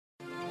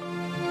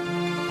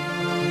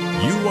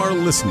You are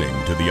listening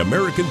to the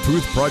American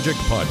Truth Project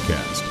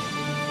podcast.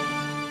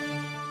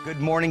 Good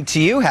morning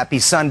to you. Happy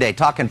Sunday.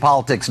 Talking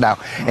politics now,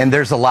 and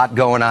there's a lot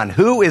going on.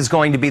 Who is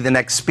going to be the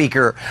next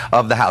Speaker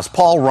of the House?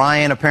 Paul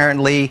Ryan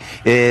apparently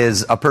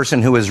is a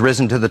person who has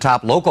risen to the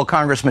top. Local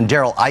Congressman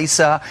Darrell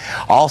Issa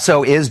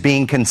also is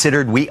being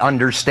considered, we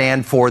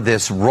understand, for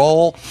this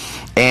role.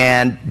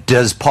 And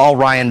does Paul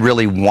Ryan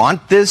really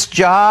want this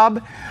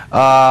job?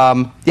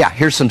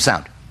 Here's some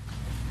sound.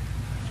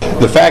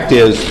 The fact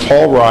is,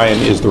 Paul Ryan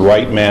is the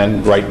right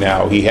man right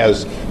now. He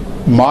has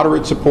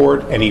moderate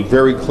support, and he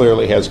very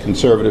clearly has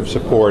conservative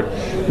support.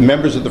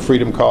 Members of the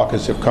Freedom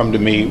Caucus have come to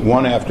me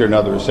one after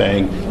another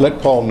saying,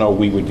 let Paul know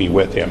we would be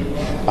with him.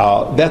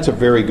 That's a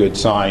very good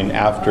sign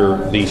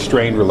after the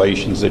strained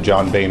relations that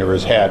John Boehner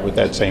has had with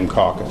that same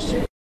caucus.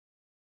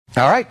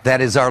 All right, that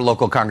is our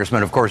local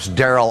congressman, of course,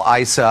 Darrell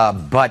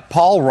Issa. But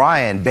Paul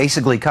Ryan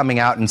basically coming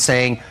out and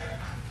saying,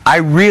 I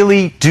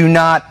really do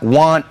not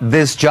want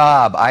this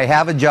job. I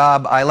have a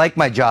job. I like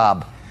my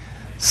job.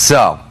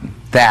 So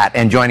that,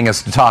 and joining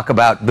us to talk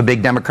about the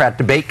big Democrat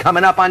debate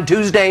coming up on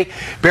Tuesday,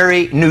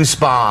 Barry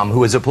Nussbaum,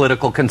 who is a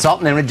political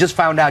consultant and we just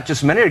found out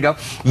just a minute ago,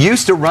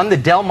 used to run the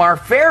Del Mar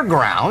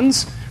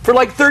Fairgrounds for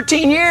like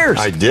 13 years.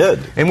 I did.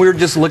 And we were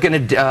just looking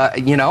at,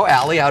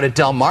 Allie out at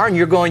Del Mar, and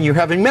you're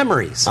having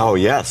memories. Oh,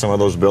 yeah. Some of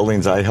those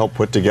buildings I helped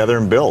put together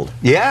and build.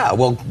 Yeah,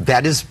 well,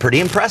 that is pretty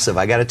impressive,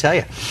 I got to tell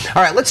you.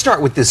 All right, let's start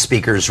with this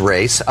speaker's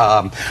race.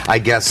 I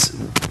guess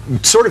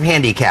sort of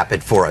handicap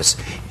it for us.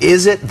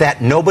 Is it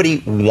that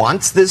nobody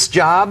wants this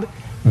job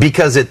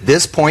because at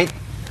this point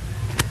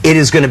it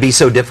is going to be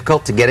so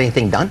difficult to get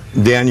anything done?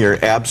 Dan,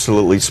 you're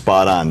absolutely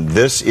spot on.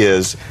 This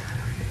is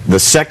the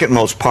second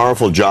most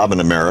powerful job in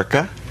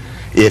America.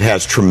 It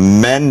has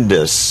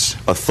tremendous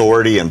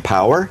authority and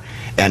power,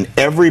 and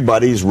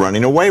everybody's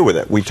running away with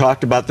it. We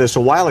talked about this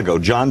a while ago.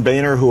 John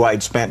Boehner, who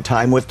I'd spent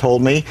time with,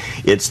 told me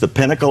it's the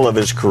pinnacle of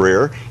his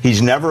career.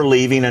 He's never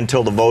leaving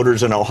until the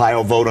voters in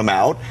Ohio vote him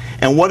out.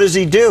 And what does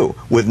he do?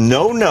 With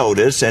no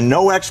notice and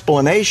no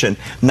explanation,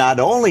 not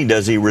only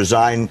does he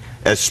resign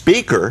as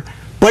Speaker,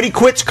 but he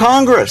quits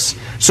Congress.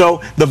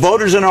 So the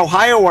voters in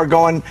Ohio are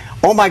going,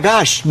 oh my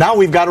gosh, now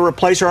we've got to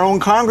replace our own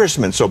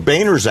congressman. So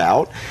Boehner's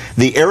out.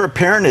 The heir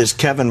apparent is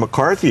Kevin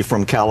McCarthy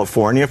from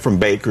California, from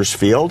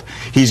Bakersfield.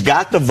 He's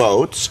got the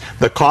votes.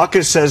 The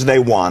caucus says they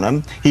want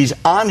him. He's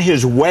on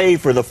his way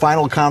for the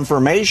final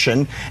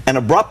confirmation, and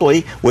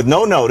abruptly, with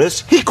no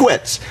notice, he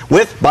quits.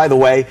 With, by the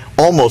way,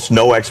 almost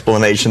no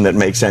explanation that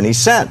makes any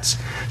sense.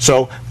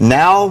 So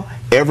now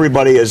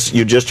everybody, as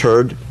you just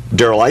heard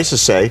Darrell Issa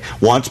say,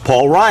 wants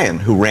Paul Ryan,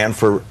 who ran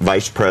for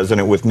vice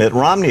president with Mitt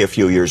Romney a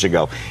few years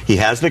ago. He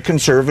has the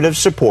conservative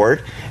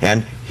support,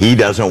 and he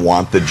doesn't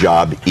want the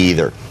job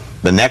either.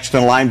 The next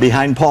in line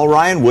behind Paul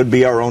Ryan would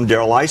be our own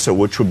Darrell Issa,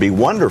 which would be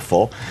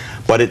wonderful,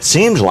 but it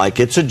seems like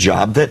it's a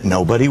job that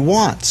nobody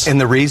wants. And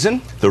the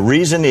reason? The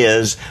reason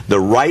is the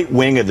right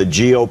wing of the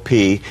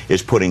GOP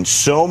is putting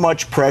so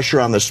much pressure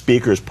on the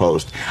Speaker's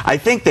post. I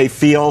think they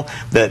feel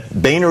that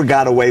Boehner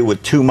got away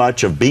with too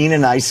much of being a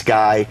nice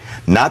guy,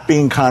 not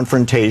being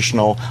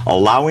confrontational,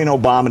 allowing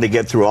Obama to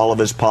get through all of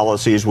his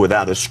policies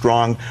without a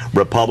strong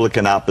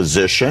Republican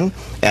opposition.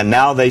 And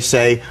now they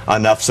say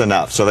enough's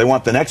enough. So they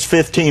want the next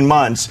 15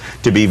 months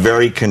to be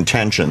very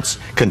contentious,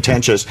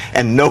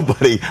 and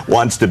nobody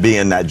wants to be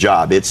in that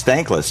job. It's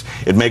thankless.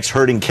 It makes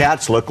herding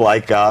cats look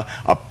like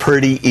a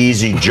pretty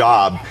easy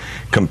job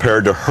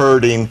compared to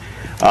herding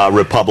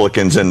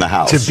Republicans in the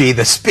House. To be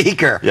the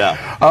Speaker.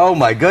 Yeah. Oh,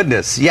 my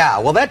goodness. Yeah,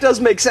 well, that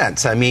does make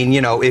sense. I mean,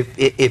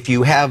 if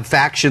you have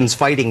factions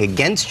fighting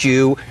against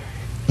you,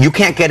 you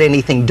can't get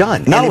anything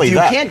done. Not only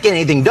that, if you can't get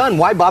anything done,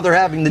 why bother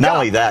having the job? Not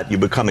only that, you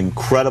become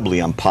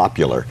incredibly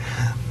unpopular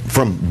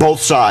from both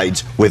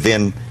sides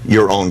within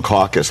your own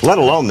caucus, let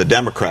alone the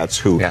Democrats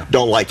who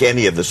don't like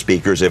any of the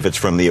speakers if it's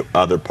from the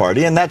other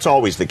party, and that's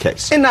always the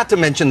case. And not to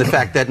mention the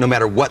fact that no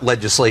matter what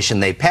legislation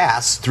they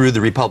pass through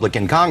the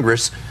Republican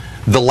Congress,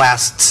 the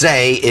last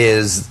say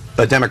is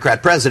a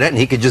Democrat president, and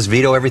he could just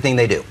veto everything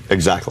they do.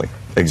 Exactly.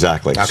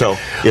 Okay. So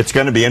it's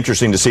going to be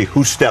interesting to see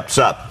who steps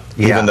up,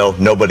 even though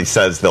nobody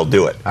says they'll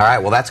do it. All right,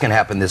 well, that's going to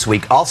happen this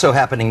week. Also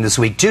happening this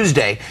week,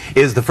 Tuesday,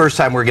 is the first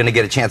time we're going to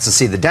get a chance to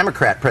see the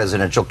Democrat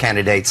presidential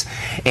candidates.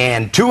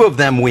 And 2 of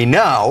them we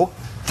know,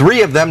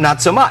 3 of them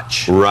not so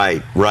much.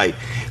 Right.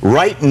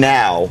 Right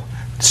now,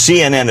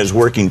 CNN is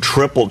working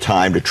triple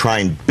time to try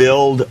and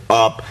build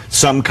up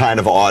some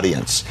kind of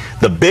audience.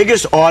 The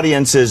biggest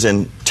audiences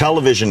in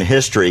television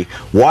history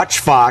watch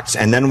Fox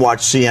and then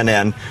watch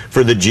CNN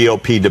for the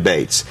GOP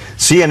debates.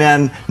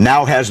 CNN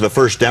now has the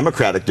first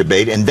Democratic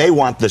debate, and they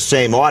want the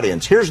same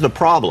audience. Here's the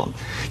problem.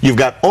 You've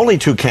got only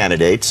 2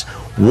 candidates.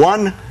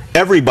 One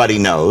everybody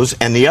knows,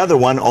 and the other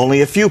one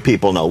only a few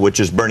people know, which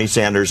is Bernie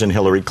Sanders and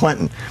Hillary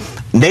Clinton.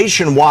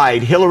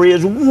 Nationwide, Hillary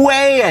is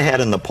way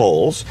ahead in the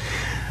polls.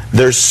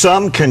 There's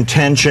some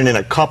contention in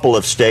a couple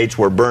of states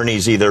where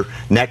Bernie's either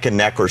neck and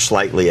neck or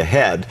slightly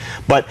ahead,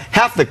 but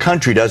half the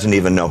country doesn't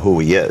even know who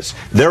he is.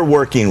 They're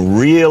working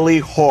really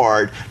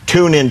hard.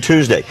 Tune in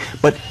Tuesday.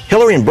 But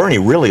Hillary and Bernie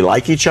really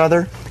like each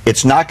other,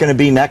 It's not going to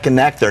be neck and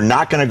neck. They're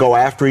not going to go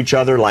after each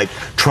other like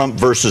Trump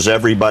versus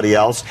everybody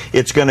else.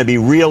 It's going to be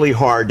really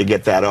hard to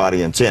get that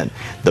audience in.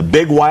 The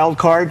big wild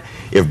card,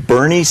 if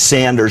Bernie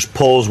Sanders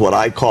pulls what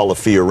I call a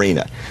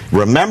Fiorina.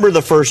 Remember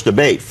the first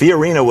debate.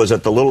 Fiorina was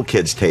at the little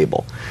kids'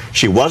 table.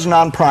 She wasn't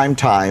on prime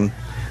time.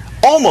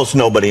 Almost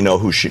nobody knew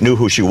who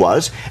she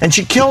was, and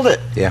she killed it.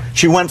 Yeah.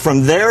 She went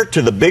from there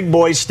to the big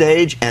boy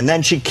stage, and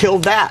then she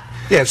killed that.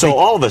 Yeah, so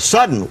all of a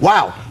sudden,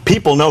 wow,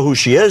 people know who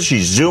she is.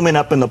 She's zooming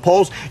up in the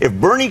polls. If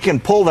Bernie can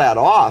pull that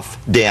off,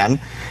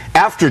 Dan,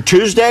 after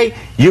Tuesday,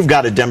 you've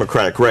got a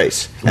Democratic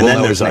race. And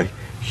then there's a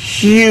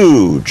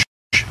huge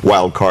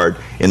wild card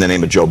in the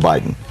name of Joe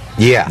Biden.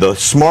 Yeah. The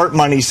smart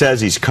money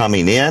says he's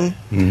coming in.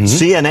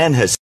 CNN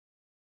has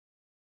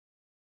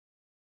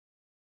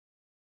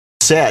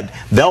said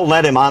they'll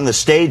let him on the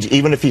stage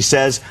even if he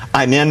says,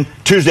 I'm in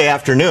Tuesday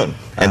afternoon.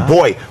 And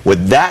boy,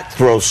 would that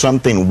throw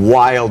something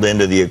wild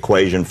into the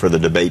equation for the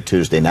debate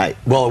Tuesday night.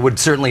 Well, it would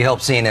certainly help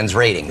CNN's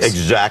ratings.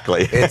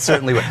 Exactly. It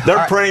certainly would.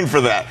 They're praying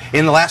for that.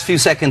 In the last few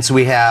seconds,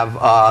 we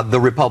have the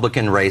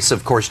Republican race.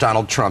 Of course,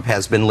 Donald Trump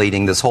has been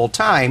leading this whole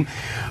time,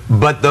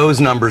 but those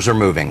numbers are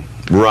moving.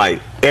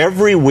 Right.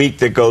 Every week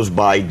that goes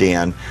by,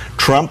 Dan,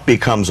 Trump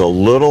becomes a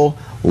little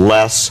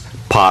less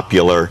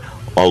popular,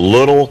 a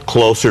little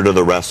closer to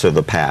the rest of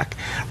the pack.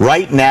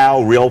 Right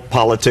now, Real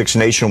Politics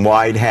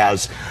Nationwide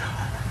has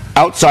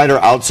outsider,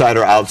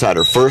 outsider,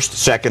 outsider. First,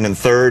 second, and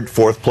third.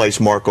 Fourth place,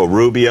 Marco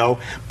Rubio.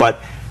 But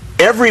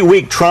every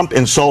week, Trump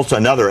insults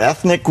another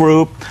ethnic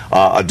group,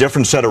 a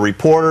different set of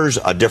reporters,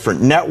 a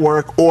different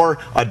network, or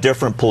a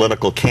different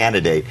political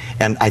candidate.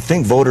 And I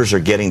think voters are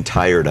getting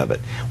tired of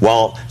it.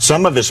 While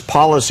some of his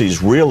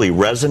policies really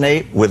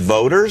resonate with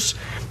voters,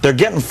 they're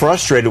getting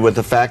frustrated with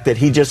the fact that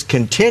he just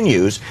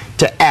continues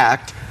to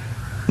act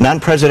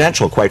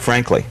non-presidential, quite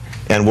frankly.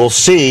 And we'll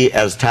see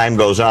as time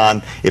goes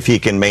on if he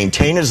can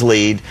maintain his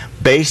lead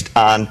based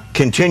on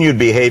continued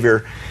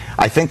behavior.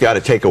 I think they ought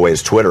to take away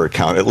his Twitter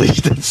account, at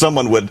least, if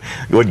someone would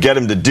get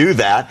him to do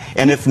that.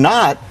 And if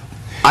not,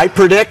 I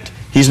predict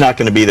he's not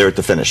going to be there at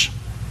the finish.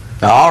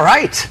 All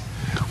right.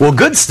 Well,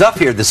 good stuff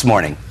here this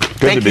morning.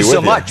 Thank you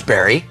so much,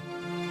 Barry.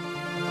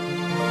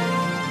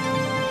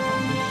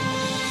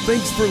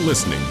 Thanks for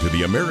listening to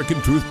the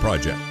American Truth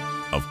Project,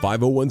 a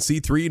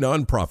 501c3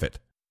 nonprofit.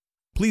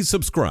 Please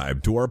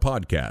subscribe to our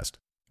podcast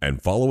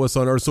and follow us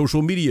on our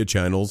social media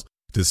channels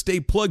to stay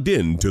plugged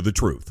in to the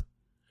truth.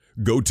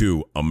 Go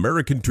to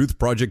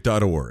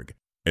americantruthproject.org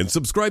and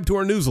subscribe to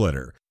our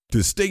newsletter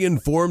to stay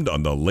informed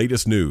on the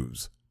latest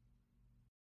news.